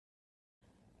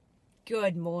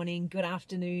Good morning, good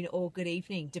afternoon, or good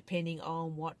evening, depending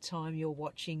on what time you're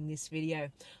watching this video.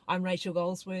 I'm Rachael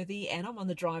Goldsworthy and I'm on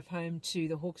the drive home to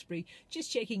the Hawkesbury,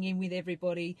 just checking in with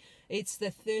everybody. It's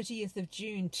the 30th of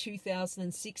June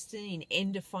 2016,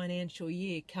 end of financial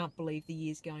year. Can't believe the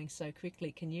year's going so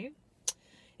quickly, can you?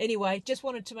 Anyway, just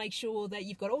wanted to make sure that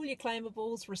you've got all your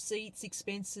claimables, receipts,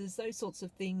 expenses, those sorts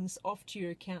of things off to your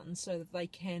accountant so that they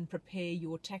can prepare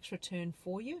your tax return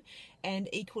for you. And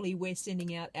equally, we're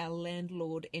sending out our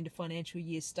landlord end of financial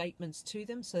year statements to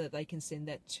them so that they can send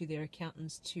that to their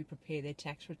accountants to prepare their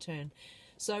tax return.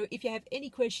 So if you have any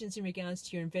questions in regards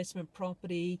to your investment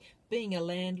property, being a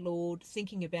landlord,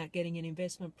 thinking about getting an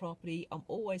investment property, I'm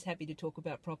always happy to talk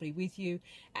about property with you.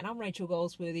 And I'm Rachael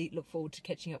Goldsworthy. Look forward to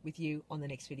catching up with you on the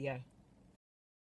next video.